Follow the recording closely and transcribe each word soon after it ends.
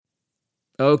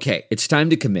Okay, it's time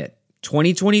to commit.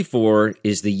 2024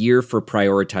 is the year for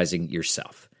prioritizing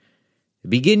yourself.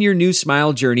 Begin your new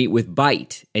smile journey with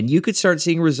Byte, and you could start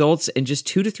seeing results in just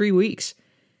 2 to 3 weeks.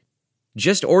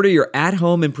 Just order your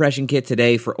at-home impression kit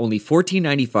today for only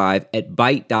 $14.95 at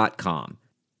Byte.com.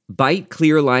 Byte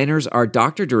clear liners are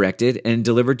doctor-directed and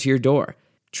delivered to your door.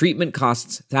 Treatment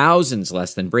costs thousands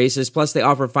less than braces, plus they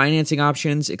offer financing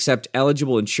options, accept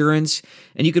eligible insurance,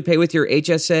 and you could pay with your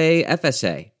HSA,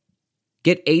 FSA.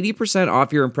 Get 80%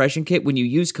 off your impression kit when you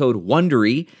use code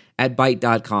WONDERY at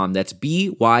Byte.com. That's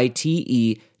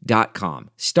BYTE.com.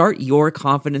 Start your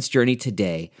confidence journey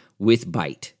today with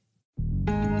Byte.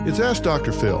 It's Ask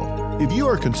Dr. Phil. If you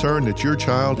are concerned that your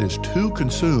child is too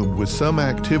consumed with some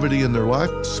activity in their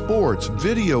life, sports,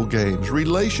 video games,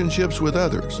 relationships with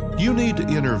others, you need to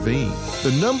intervene.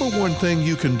 The number one thing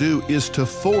you can do is to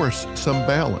force some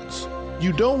balance.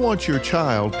 You don't want your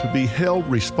child to be held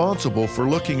responsible for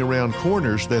looking around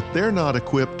corners that they're not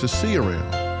equipped to see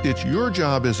around. It's your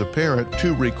job as a parent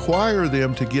to require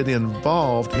them to get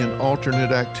involved in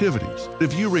alternate activities.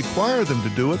 If you require them to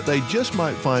do it, they just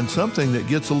might find something that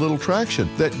gets a little traction,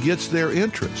 that gets their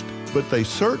interest. But they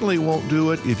certainly won't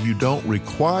do it if you don't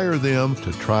require them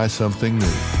to try something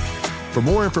new. For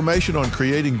more information on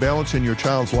creating balance in your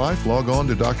child's life, log on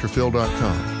to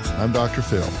drphil.com. I'm Dr.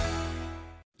 Phil.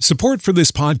 Support for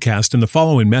this podcast and the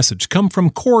following message come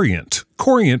from Corient.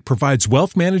 Corient provides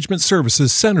wealth management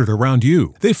services centered around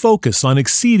you. They focus on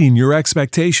exceeding your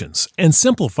expectations and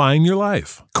simplifying your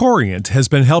life. Corient has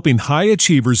been helping high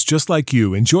achievers just like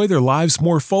you enjoy their lives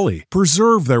more fully,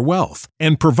 preserve their wealth,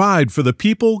 and provide for the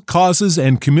people, causes,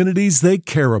 and communities they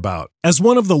care about. As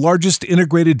one of the largest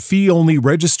integrated fee-only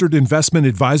registered investment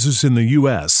advisors in the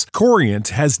U.S., Corient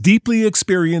has deeply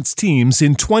experienced teams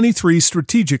in 23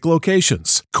 strategic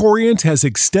locations. Corient has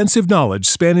extensive knowledge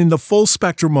spanning the full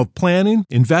spectrum of planning,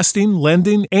 investing,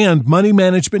 lending, and money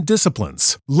management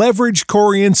disciplines. Leverage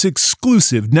Corient's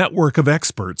exclusive network of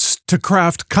experts to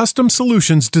craft custom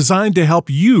solutions designed to help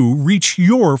you reach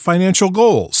your financial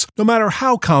goals, no matter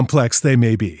how complex they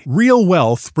may be. Real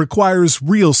wealth requires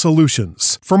real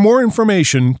solutions. For more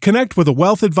information, connect with a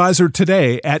wealth advisor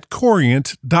today at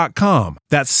Corient.com.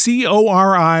 That's Corient.com.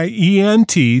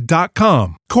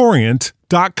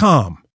 Corient.com.